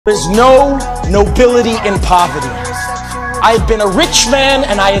There's no nobility in poverty. I have been a rich man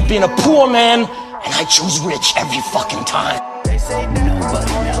and I have been a poor man, and I choose rich every fucking time. Nobody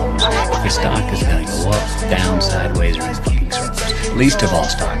knows if your stock is gonna go up, down, sideways, or in fucking circles. Least of all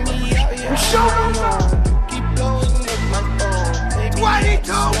stockbrokers. $22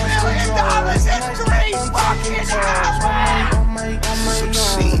 million in 3 fucking hours! This is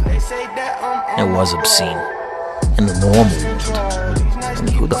obscene. It was obscene. In the normal world. I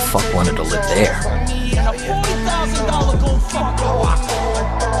mean, who the fuck wanted to live there?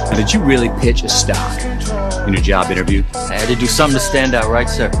 Now, did you really pitch a stock in your job interview? I had to do something to stand out, right,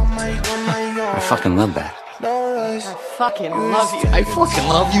 sir? I fucking love that. I fucking love you. I fucking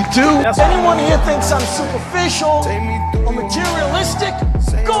love you too. If anyone here thinks I'm superficial or materialistic,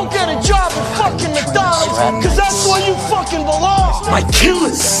 go get a job at fucking McDonald's, cause that's where you fucking belong. My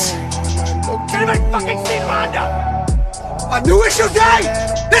killers! Anybody fucking seen Rhonda? On New Issue Day,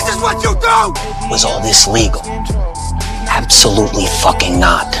 this is what you do! Was all this legal? Absolutely fucking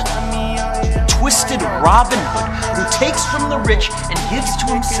not. Twisted Robin Hood who takes from the rich and gives to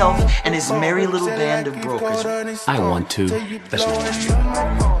himself and his merry little band of brokers. I want to. That's not what I do. I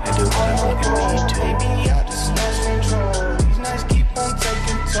do it because I fucking need to.